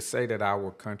to say that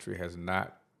our country has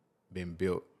not been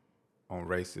built on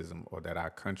racism, or that our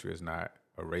country is not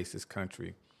a racist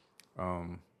country.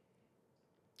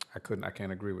 I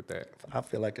can't agree with that. I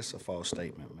feel like it's a false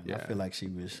statement, man. Yeah. I feel like she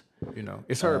was. You know,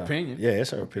 it's her opinion. Yeah,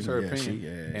 it's her opinion. It's her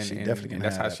Yeah, opinion. she definitely can and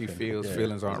that's have how that she opinion. feels. Yeah,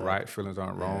 Feelings aren't exactly. right. Feelings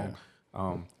aren't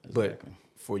wrong. But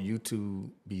for you to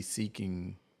be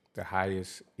seeking the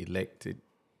highest elected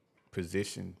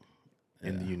position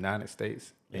in the United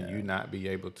States and you not be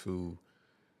able to,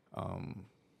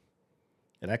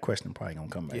 that question probably gonna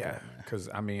come back. up, man. because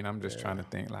I mean, I'm just trying to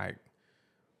think like,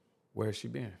 where's she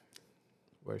been?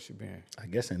 Where's she been? I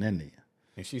guess in India.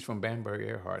 And she's from Banbury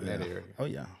Earhart, that area. Oh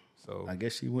yeah. So I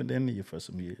guess she went to India for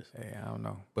some years. hey, I don't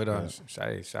know, but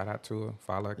shout out to her.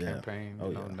 Follow her campaign. Oh,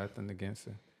 you know, yeah. nothing against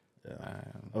her. Yeah.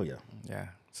 Oh yeah. Yeah.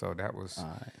 So that was. All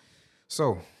right.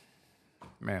 So,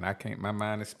 man, I can't. My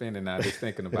mind is spinning now just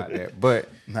thinking about that. But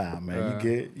Nah, man,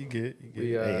 you get.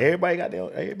 we, Hey, everybody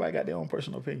got their own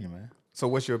personal opinion, man. so,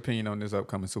 what's your opinion on this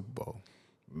upcoming Super Bowl?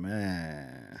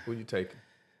 Man. Who you taking?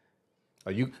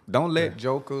 Are you don't let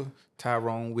Joker,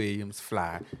 Tyrone Williams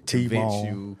fly. T-Bone, convince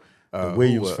you. The who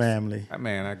Williams else? family.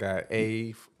 Man, I got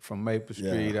A from Maple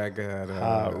Street. I got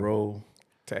Hard Roll.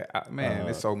 man,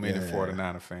 there's so many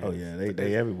 49er fans. Oh yeah,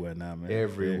 they everywhere now, man.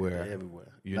 Everywhere. They everywhere.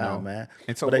 You Nah, know, man.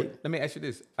 And so But let me ask you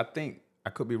this. I think I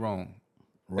could be wrong.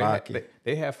 Rocky.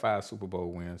 They have 5 Super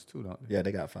Bowl wins too, don't they? Yeah,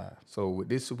 they got 5. So with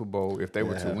this Super Bowl, if they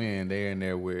were to win, they're in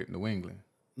there with New England.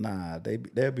 Nah,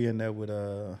 they'll be in there with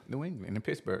New England and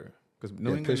Pittsburgh. Because New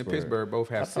England Pittsburgh. and Pittsburgh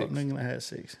both I have thought 6. New England had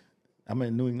 6. I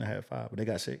mean, New England had 5, but they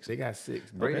got 6. They got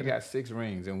 6. Brady got 6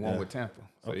 rings and one with Tampa.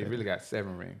 So they really got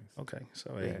 7 rings. Okay,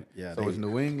 so Yeah. So it's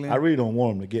New England. I really don't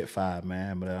want them to get 5,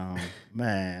 man. But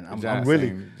man,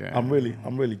 I'm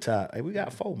really tired. Hey, we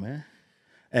got 4, man.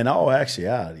 In all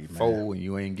actuality, man. 4 and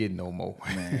you ain't getting no more.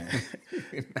 Man.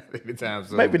 Not anytime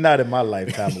soon. Maybe not in my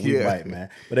lifetime, but we Yeah. might, man.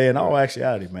 But in all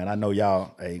actuality, man, I know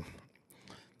y'all.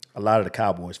 A lot of the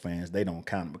Cowboys fans, they don't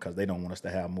count it because they don't want us to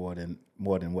have more than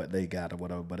what they got or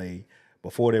whatever. But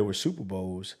before there were Super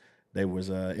Bowls, there was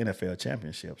NFL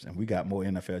championships, and we got more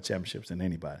NFL championships than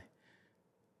anybody.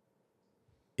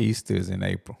 Easter's in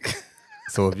April.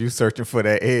 So if you're searching for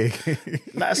that egg,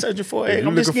 Not searching for If it. you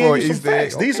I'm just looking for giving you an some Easter egg,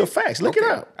 facts. These okay. are facts. Look it Okay.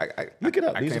 up. Look it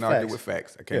up. I These can't are argue facts. with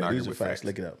facts. I can't argue these are with facts. facts.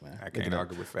 Look it up, man. I Look can't it up.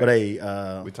 argue with facts.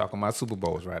 But we talking about Super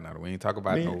Bowls right now. We ain't talking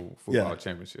about no football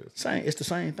championships. it's the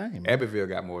same thing, man. Abbeville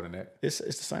got more than that. It's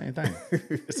the same thing.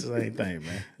 It's the same thing,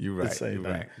 man. You right. It's the same You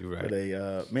thing. right. You right.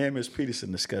 But me and Miss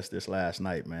Peterson discussed this last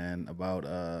night, man, about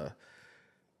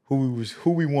who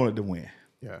we wanted to win.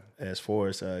 Yeah. As far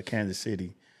as Kansas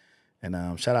City,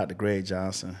 and shout out to Greg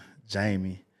Johnson,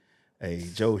 Jamie,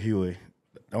 Joe Huey,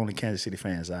 the only Kansas City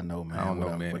fans I know, man. I don't know,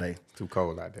 whatever, man. but It's too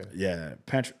cold out there. yeah,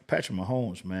 Patrick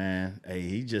Mahomes, man.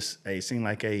 He just seemed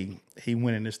like he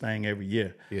winning this thing every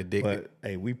year. He addicted.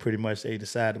 But we pretty much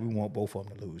decided we want both of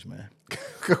them to lose, man.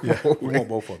 Yeah, We want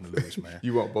both of them to lose, man.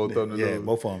 You want both of them to Yeah, lose?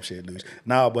 both of them should lose.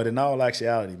 No, but in all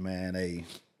actuality, man,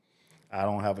 I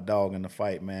don't have a dog in the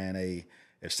fight, man.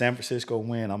 If San Francisco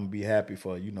win, I'm gonna be happy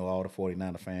for all the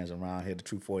 49er fans around here, the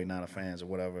true 49er fans or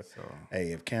whatever.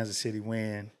 If Kansas City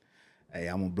win, I'm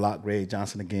gonna block Greg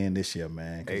Johnson again this year,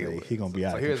 man, because he gonna be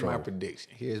out of here's control. my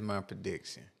prediction. Here's my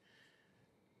prediction.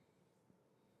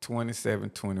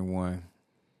 27-21,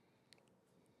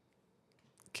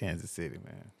 Kansas City,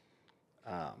 man.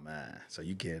 Oh man, so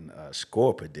you getting a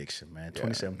score prediction, man?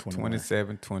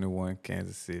 27-21. 27-21,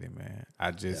 Kansas City, man.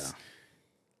 I just,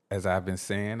 as I've been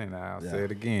saying, and I'll say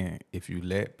it again, if you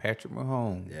let Patrick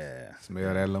Mahomes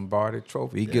smell that Lombardi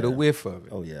trophy, he get a whiff of it.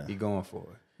 Oh, yeah. He going for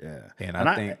it. Yeah, And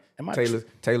I think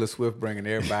Taylor Swift bringing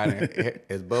everybody,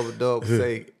 as Bubba Dub would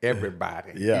say,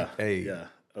 everybody. Yeah, Hey, yeah,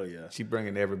 oh yeah, she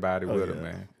bringing everybody with her,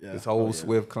 man. Yeah. This whole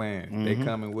Swift clan, they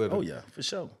coming with her. oh yeah, for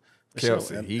sure.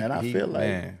 Kelsey, And I feel like,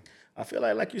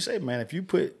 man. like you say, man, if you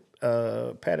put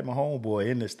Patty Mahomes boy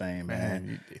in this thing,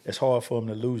 man. It's hard for him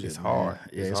to lose it. It's hard.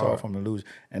 Yeah, it's hard for him to lose.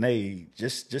 And hey,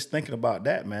 just thinking about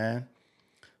that, man.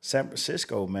 San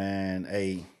Francisco, man.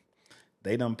 Hey,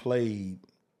 they done played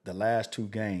the last 2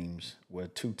 games were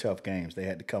 2 tough games. They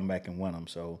had to come back and win them.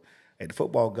 So, hey, the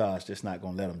football gods just not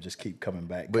gonna let them just keep coming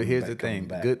back. But here's the thing: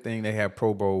 good thing they have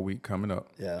Pro Bowl week coming up.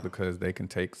 Yeah. Because they can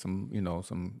take some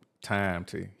time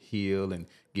to heal and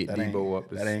get Debo up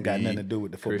to speed. That ain't got nothing to do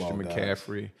with the football Christian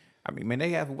McCaffrey. I mean, man, they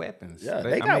have weapons. Yeah,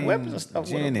 they got weapons and stuff.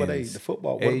 What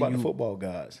about the football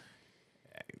guys?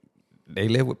 They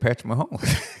live with Patrick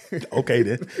Mahomes. Okay,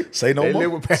 then say no more. They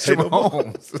live with Patrick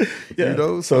Mahomes.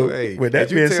 Yeah. So hey, with that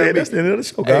being said, that's the end of the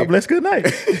show. God bless. Good night.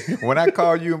 When I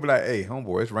call you and be like, "Hey,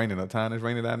 homeboy, it's raining a ton. It's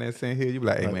raining down there in St. Hill," you be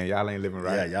like, "Hey, man, y'all ain't living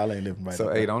right." Yeah, y'all ain't living right. So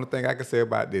hey, the only thing I can say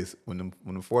about this, when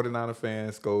the 49er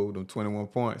fans scored them 21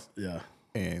 points,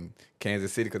 and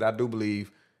Kansas City, because I do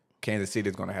believe Kansas City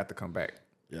is going to have to come back.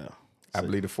 Yeah. I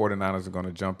believe the 49ers are going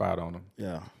to jump out on them.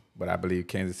 Yeah. But I believe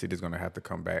Kansas City is going to have to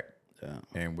come back. Yeah.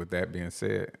 And with that being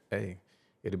said, hey,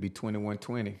 it'll be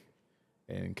 21-20.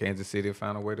 And Kansas City will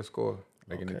find a way to score.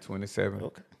 Like in the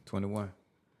 27-21. All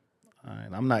right.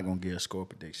 I'm not going to give a score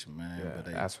prediction, man. Yeah,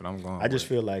 but, that's what I'm going I just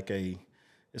feel like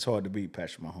it's hard to beat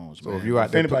Patrick Mahomes, so man. if you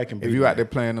out there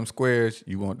playing them squares,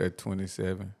 you want that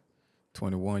 27-21.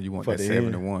 You want that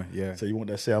 71. Yeah. So you want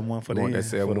that 7-1 for the end? You want that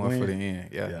 7-1 for the end.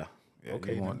 Yeah. Yeah.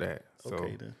 Okay. You want that. So,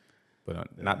 okay, then.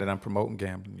 But not that I'm promoting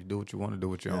gambling. You do what you want to do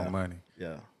with your own money.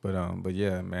 Yeah. But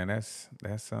yeah, man, that's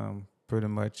pretty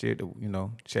much it.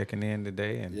 Checking in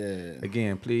today. And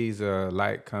again, please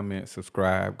like, comment,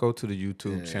 subscribe. Go to the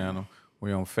YouTube channel.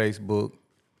 We're on Facebook.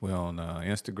 We're on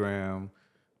Instagram.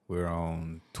 We're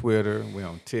on Twitter. We're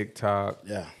on TikTok.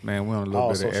 Yeah. Man, we're on a little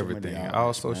bit of everything.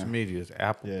 All social medias.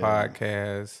 Apple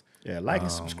Podcasts. Yeah, like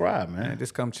and subscribe, man.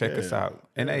 Just come check us out.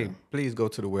 And hey, please go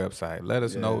to the website. Let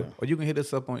us know. Or you can hit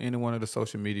us up on any one of the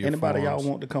social media Anybody forums.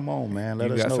 y'all want to come on, man, let us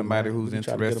know. You got somebody man. who's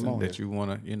interested that you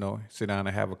want to, sit down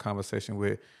and have a conversation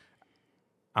with.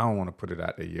 I don't want to put it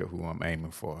out there yet who I'm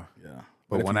aiming for. Yeah.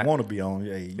 But when I want to be on,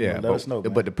 let us know.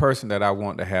 Man. But the person that I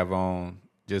want to have on,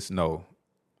 just know,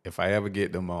 if I ever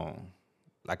get them on,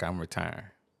 like I'm retiring.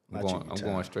 I'm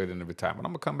going straight into retirement.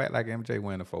 I'm gonna come back like MJ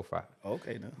winning 4-5.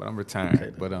 Okay, then. But I'm retiring.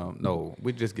 Okay, but no,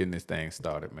 we're just getting this thing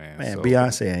started, man. Man, so,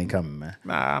 Beyonce ain't coming, man.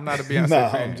 Nah, I'm not a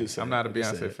Beyonce fan. I'm not a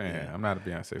Beyonce fan. Yeah. I'm not a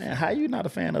Beyonce fan. How you not a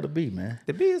fan of the B, man?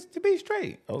 The B is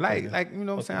straight. Okay, like you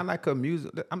know what I'm saying. I like her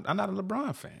music. I'm not a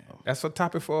LeBron fan. That's a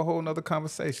topic for a whole nother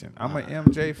conversation. I'm an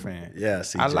MJ fan. Yeah,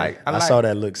 CJ. I saw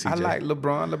that look, CJ. I like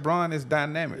LeBron. LeBron is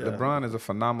dynamic. Yeah. LeBron is a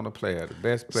phenomenal player. The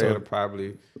best player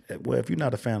probably. Well, if you're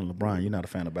not a fan of LeBron, you're not a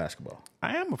fan of basketball.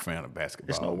 I am a fan of basketball.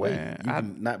 There's no way you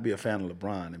can not be a fan of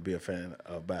LeBron and be a fan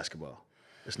of basketball.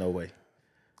 There's no way.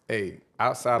 Hey,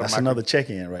 outside that's another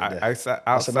check-in right there.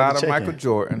 Outside of Michael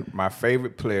Jordan, my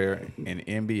favorite player in the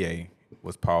NBA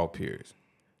was Paul Pierce.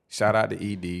 Shout out to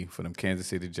ED for them Kansas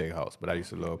City Jayhawks, but I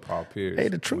used to love Paul Pierce. Hey,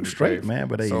 the truth straight, man,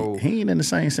 but he ain't in the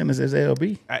same sentence as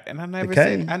LB.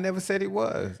 I never said it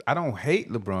was. I don't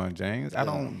hate LeBron James. I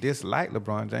don't dislike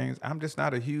LeBron James. I'm just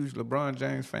not a huge LeBron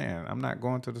James fan. I'm not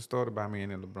going to the store to buy me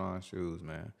any LeBron shoes,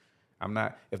 man. I'm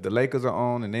not. If the Lakers are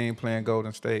on and they ain't playing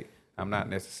Golden State, I'm not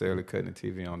necessarily cutting the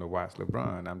TV on to watch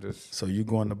LeBron. I'm just. So you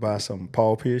going to buy some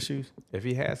Paul Pierce shoes? If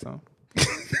he has some.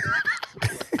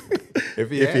 If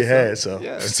he had some.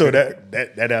 Yeah. So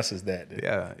that answers that.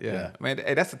 Then. Yeah. Man,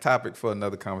 hey, that's a topic for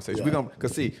another conversation. Yeah.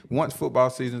 Cause see, once football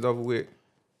season's over with,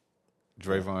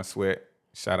 Drayvon Sweat,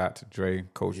 shout out to Dre,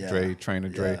 Coach Dre, Trainer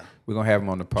Dre. We're gonna have him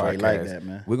on the podcast. Dre like that,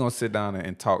 man. We're gonna sit down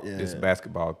and talk this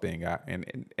basketball thing out,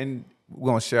 and we're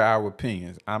gonna share our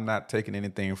opinions. I'm not taking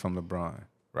anything from LeBron,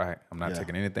 right? I'm not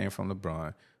taking anything from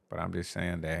LeBron, but I'm just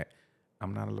saying that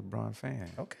I'm not a LeBron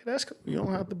fan. Okay, that's cool. You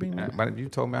don't have to be. But you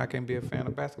told me I can't be a fan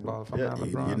of basketball if I'm not a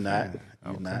LeBron fan. You're not.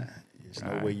 You're not. There's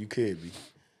no way you could be.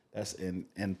 That's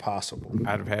impossible.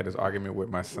 I'd have had this argument with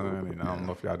my son, and I don't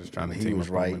know if y'all just trying to team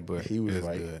up on me, but he was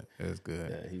right. Good. It was good.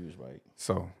 Yeah, he was right.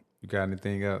 So, you got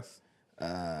anything else?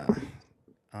 Nah,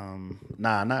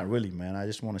 not really, man. I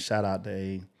just want to shout out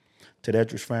to the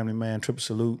Edwards family, man. Triple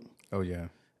salute. Oh yeah.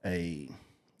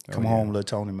 Come home, little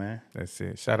Tony, man. That's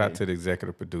it. Shout out to the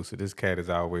executive producer. This cat is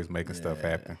always making stuff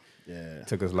happen. Yeah.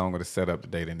 Took us longer to set up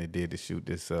today than it did to shoot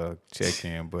this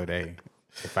check-in, but hey,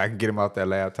 if I can get him off that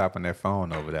laptop and that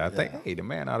phone over there, I think, hey, the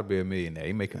man ought to be a millionaire.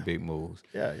 He making big moves.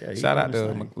 Yeah. Shout out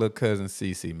to my little cousin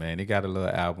Cece, man. He got a little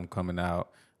album coming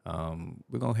out.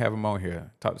 We're going to have him on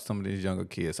here, talk to some of these younger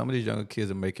kids. Some of these younger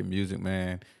kids are making music,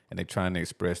 man, and they're trying to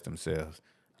express themselves.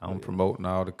 I'm promoting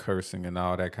all the cursing and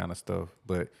all that kind of stuff,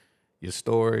 but your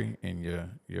story and your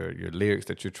lyrics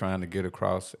that you're trying to get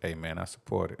across, hey, man, I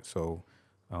support it. So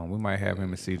We might have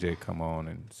him and CJ come on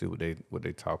and see what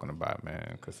they talking about,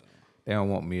 man. Because they don't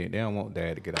want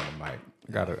Dad to get on the mic.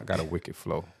 I got a wicked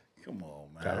flow. Come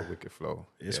on, man. Got a wicked flow.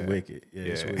 It's wicked. Yeah,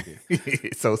 it's wicked.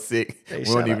 It's so sick. Hey, we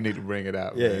don't even need to bring it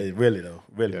out. Yeah, man. really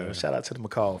though. Shout out to the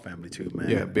McCall family too, man.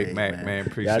 Yeah, Big Mac, man.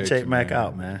 Appreciate y'all check you, Mac man.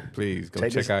 out, man. Please go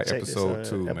check out episode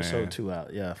 2, man. Episode 2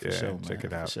 out. Yeah, for sure, man. Check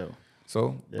it out. For sure.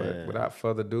 So, but without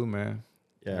further ado, man,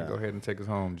 Yeah. go ahead and take us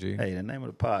home, G. Hey, the name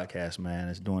of the podcast, man,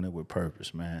 is Doing It With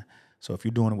Purpose, man. So if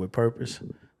you're doing it with purpose,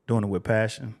 doing it with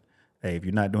passion, hey, if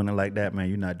you're not doing it like that, man,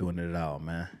 you're not doing it at all,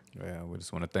 man. Well, we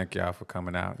just want to thank y'all for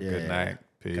coming out. Yeah. Good night.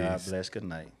 Peace. God bless. Good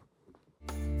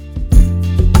night.